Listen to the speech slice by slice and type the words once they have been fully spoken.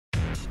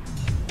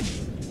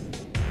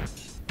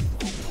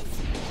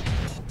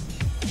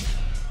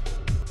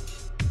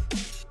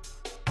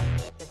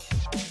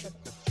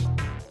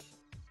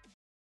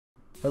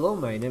Hello,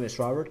 my name is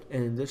Robert,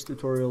 and in this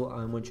tutorial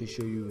I'm going to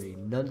show you a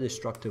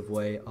non-destructive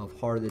way of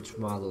hard edge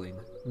modeling.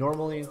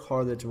 Normally,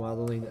 hard edge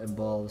modeling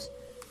involves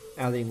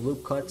adding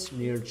loop cuts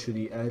near to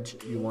the edge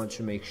you want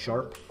to make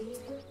sharp.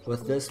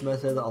 With this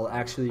method, I'll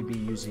actually be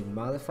using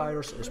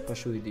modifiers,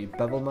 especially the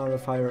bevel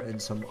modifier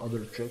and some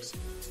other tricks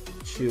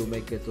to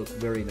make it look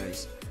very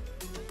nice.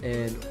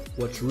 And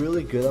what's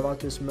really good about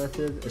this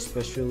method,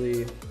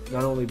 especially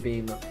not only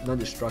being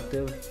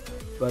non-destructive,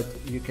 but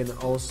you can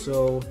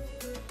also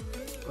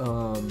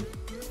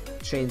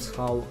change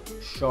how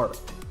sharp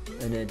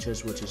an edge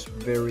is, which is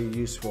very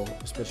useful,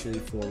 especially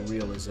for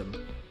realism.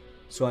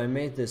 So I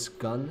made this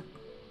gun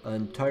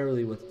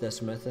entirely with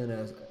this method,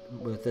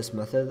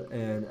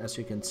 and as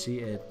you can see,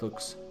 it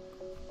looks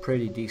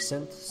pretty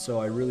decent. So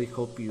I really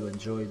hope you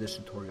enjoy this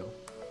tutorial.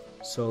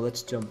 So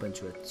let's jump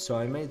into it. So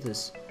I made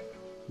this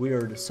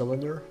weird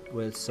cylinder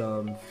with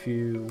some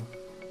few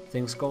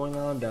things going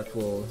on that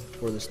will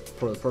for the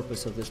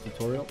purpose of this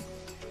tutorial.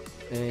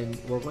 And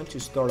we're going to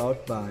start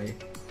out by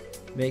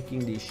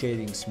making the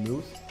shading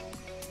smooth,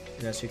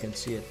 and as you can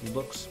see, it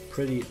looks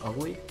pretty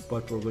ugly,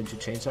 but we're going to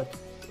change that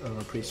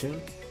pretty soon.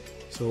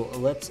 So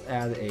let's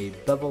add a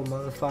bevel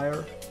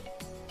modifier,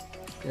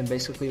 and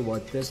basically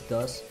what this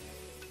does,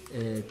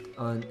 in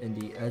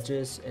the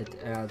edges, it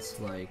adds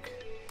like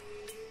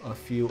a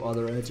few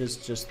other edges,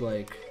 just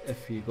like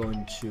if you go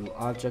into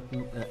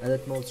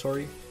edit mode,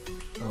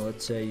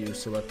 let's say you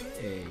select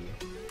a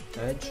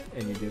edge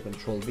and you do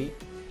Control V.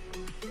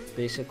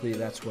 Basically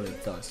that's what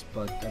it does,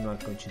 but I'm not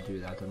going to do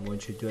that. I'm going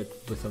to do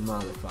it with a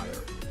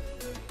modifier.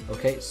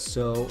 Okay,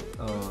 so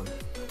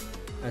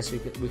as you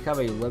can, we have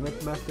a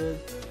limit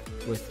method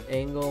with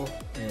angle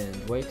and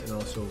weight, and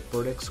also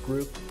vertex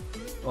group,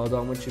 although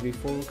I'm going to be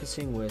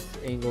focusing with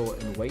angle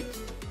and weight.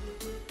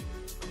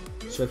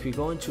 So if you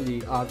go into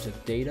the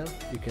object data,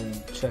 you can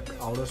check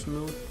auto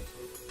smooth.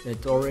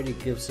 It already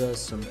gives us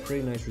some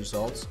pretty nice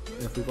results.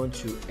 And if we go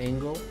into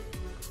angle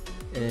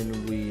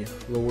and we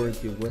lower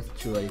the width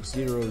to like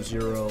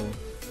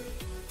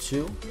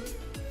 0.002,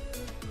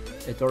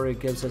 it already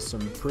gives us some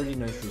pretty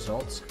nice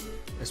results,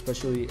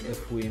 especially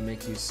if we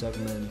make these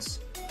segments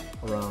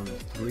around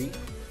 3.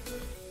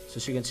 So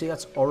as you can see,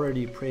 that's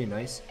already pretty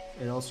nice.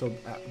 And also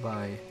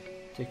by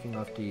taking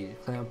off the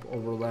clamp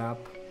overlap,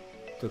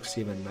 it looks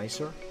even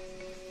nicer.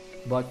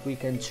 But we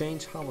can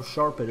change how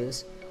sharp it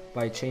is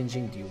by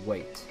changing the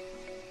weight.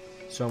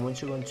 So I'm going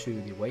to go into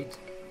the weight,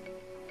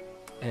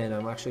 and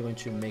I'm actually going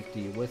to make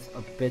the width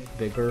a bit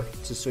bigger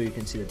just so you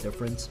can see the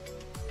difference,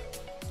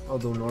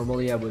 although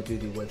normally I would do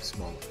the width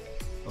smaller.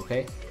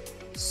 Okay,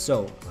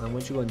 so I'm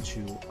going to go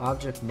into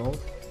object mode,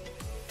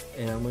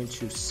 and I'm going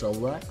to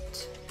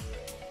select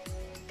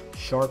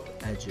sharp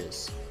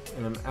edges,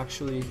 and I'm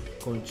actually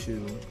going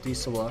to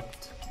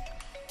deselect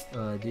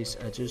these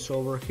edges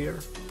over here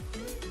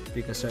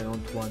because I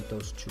don't want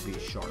those to be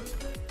sharp.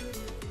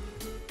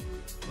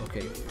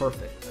 Okay,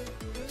 perfect.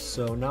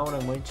 So now what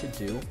I'm going to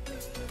do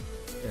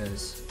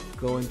is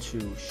go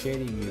into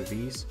shading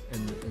UVs,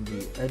 and in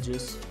the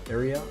edges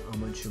area I'm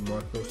going to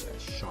mark those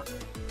as sharp.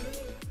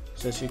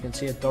 So as you can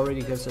see, it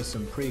already gives us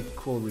some pretty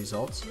cool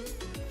results.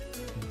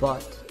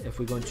 But if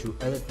we go into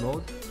edit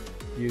mode,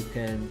 you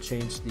can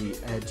change the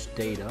edge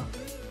data,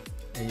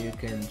 and you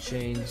can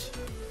change,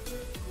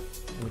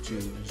 when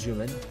you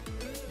zoom in,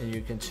 and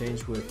you can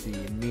change with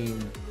the mean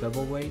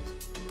bevel weight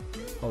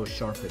how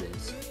sharp it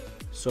is.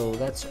 So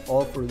that's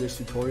all for this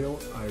tutorial.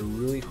 I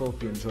really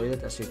hope you enjoyed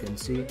it. As you can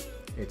see,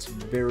 it's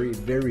very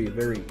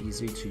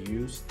easy to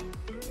use,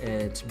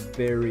 and it's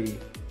very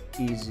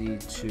easy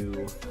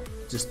to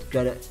just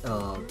get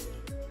a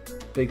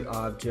big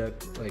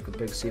object, like a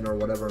big scene or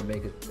whatever,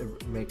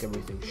 and make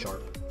everything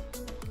sharp.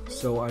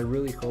 So I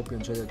really hope you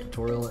enjoyed the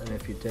tutorial, and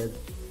if you did,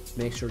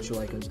 make sure to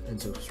like and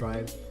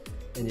subscribe.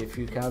 And if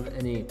you have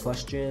any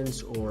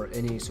questions or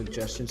any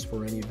suggestions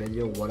for any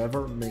video,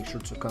 whatever, make sure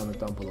to comment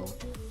down below.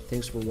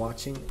 Thanks for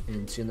watching,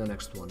 and see you in the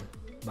next one.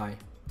 Bye.